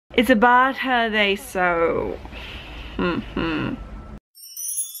It's about her day, so...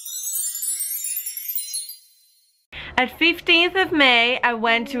 At 15th of May, I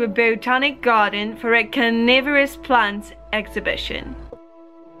went to a botanic garden for a carnivorous plants exhibition.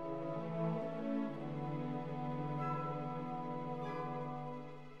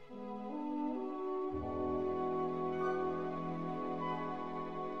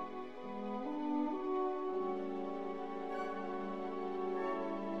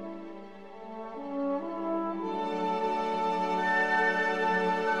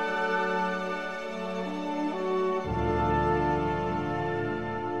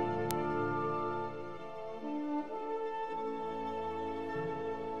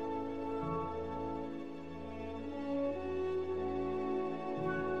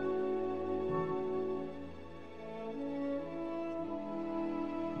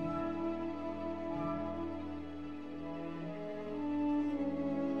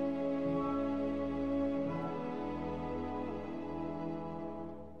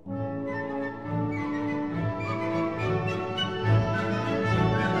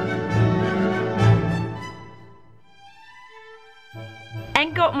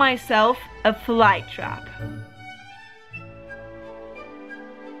 And got myself a fly trap.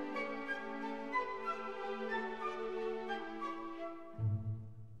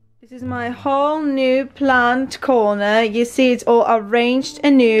 This is my whole new plant corner. You see it's all arranged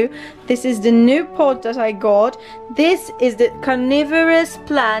anew. This is the new pot that I got. This is the carnivorous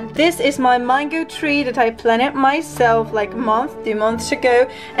plant. This is my mango tree that I planted myself like a month, 2 months ago.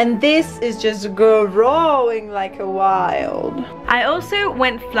 And this is just growing like a wild. I also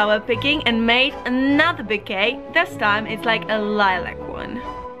went flower picking and made another bouquet. This time it's like a lilac one.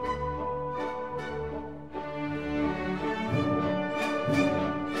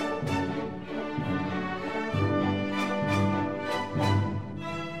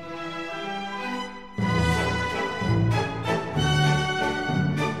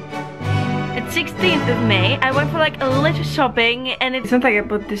 At 16th of May, I went for like a little shopping, and it's not like I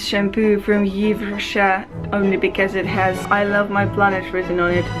bought this shampoo from Yves only because it has I love my planet written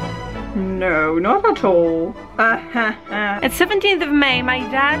on it. No, not at all. At 17th of May, my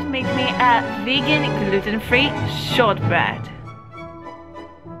dad made me a vegan gluten-free shortbread.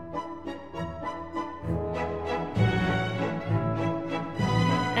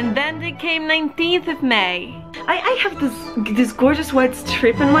 And then there came 19th of May. I have this gorgeous white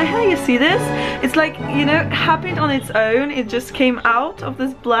strip in my hair, you see this? It's like, you know, happened on its own. It just came out of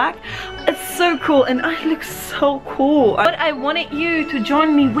this black. It's so cool and I look so cool. What I wanted you to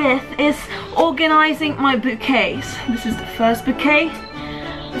join me with is organizing my bouquets. This is the first bouquet.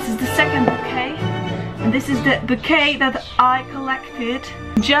 This is the second bouquet. And this is the bouquet that I collected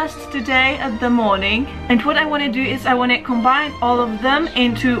just today at the morning. And what I want to do is I want to combine all of them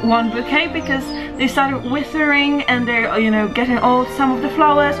into one bouquet because they started withering and they're, you know, getting all some of the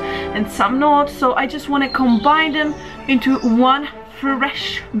flowers and some not. So I just want to combine them into one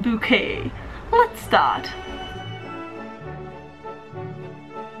fresh bouquet. Let's start.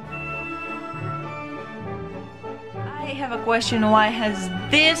 I have a question. Why has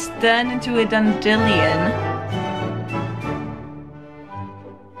this turned into a dandelion?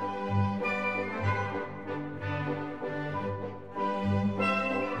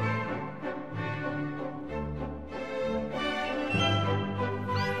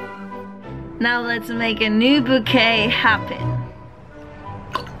 Now let's make a new bouquet happen.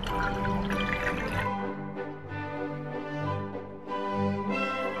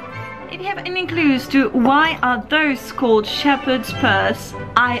 If you have any clues to why are those called shepherd's purse,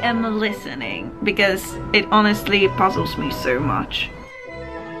 I am listening, because it honestly puzzles me so much.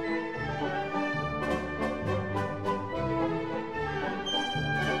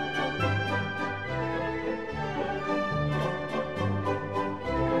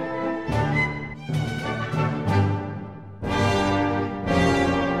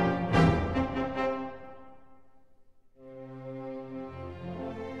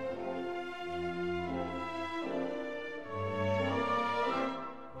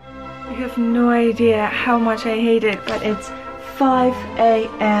 You have no idea how much I hate it, but it's 5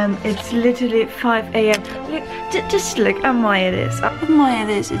 AM. It's literally 5 AM. Look, just look, admire this. Admire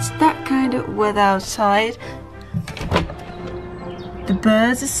this. It's that kind of weather outside. The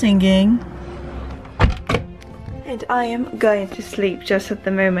birds are singing. And I am going to sleep just at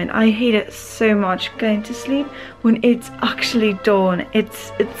the moment. I hate it so much, going to sleep when it's actually dawn. It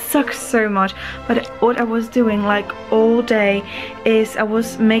sucks so much. But what I was doing like all day is I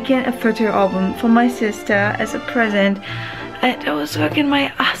was making a photo album for my sister as a present, and I was working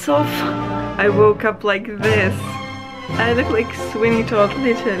my ass off. I woke up like this. I look like Sweeney Todd,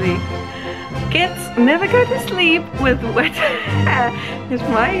 literally. Kids, never go to sleep with wet hair. It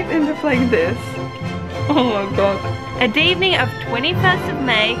might end up like this. Oh my god. At the evening of 21st of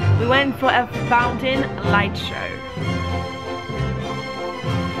May, we went for a fountain light show.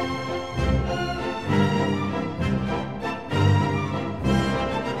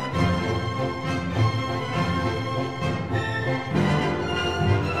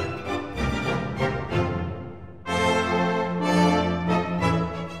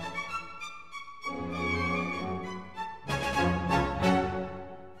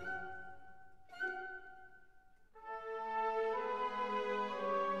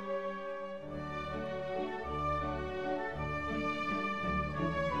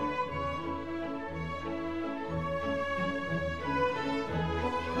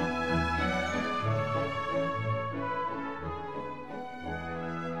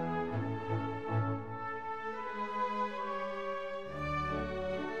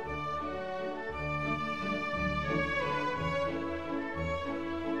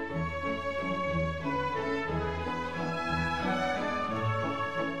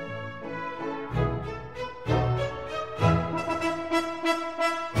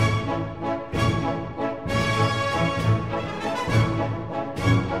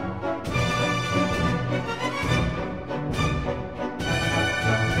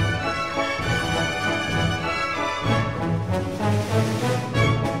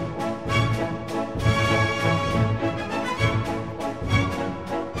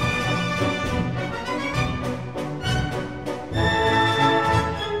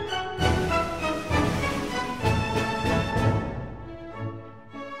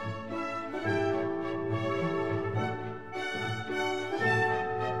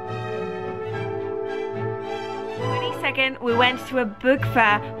 We went to a book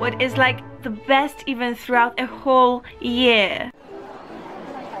fair, what is like the best event throughout a whole year.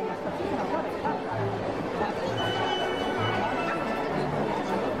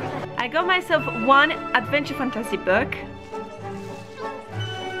 I got myself one adventure fantasy book.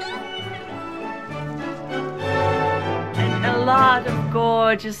 And a lot of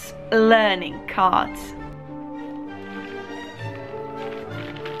gorgeous learning cards.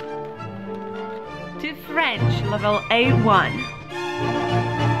 To French level A1.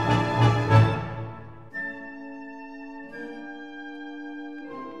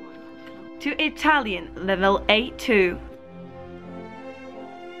 To Italian level A2.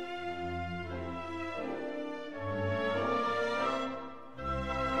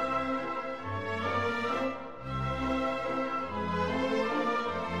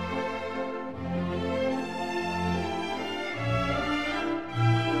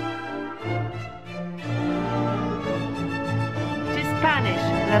 Spanish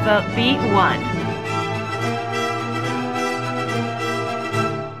level B1.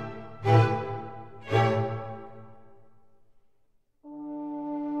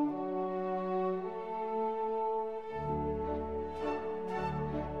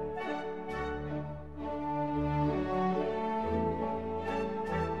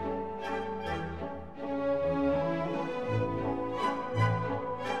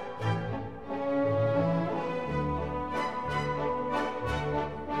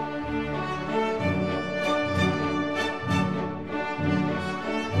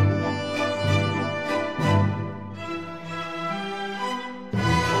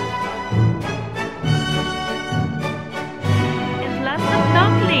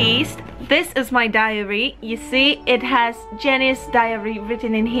 This is my diary. You see, it has Jenny's diary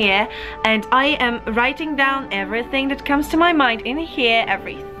written in here, and I am writing down everything that comes to my mind in here,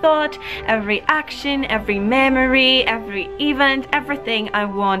 every thought, every action, every memory, every event, everything I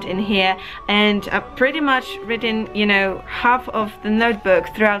want in here. And I've pretty much written, you know, half of the notebook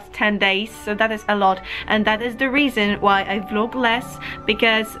throughout 10 days, so that is a lot, and that is the reason why I vlog less,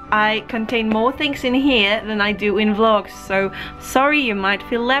 because I contain more things in here than I do in vlogs. So sorry, you might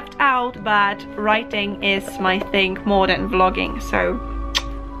feel left out, but writing is my thing more than vlogging. So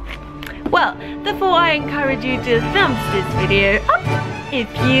well, therefore I encourage you to thumbs this video up if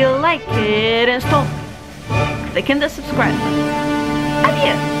you like it, and stop clicking the subscribe button.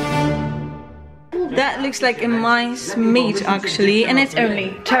 Adieu! That looks like a mice meat actually, and it's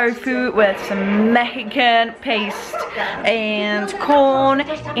only tofu with some Mexican paste and corn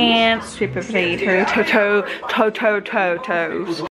and sweet potato, toes.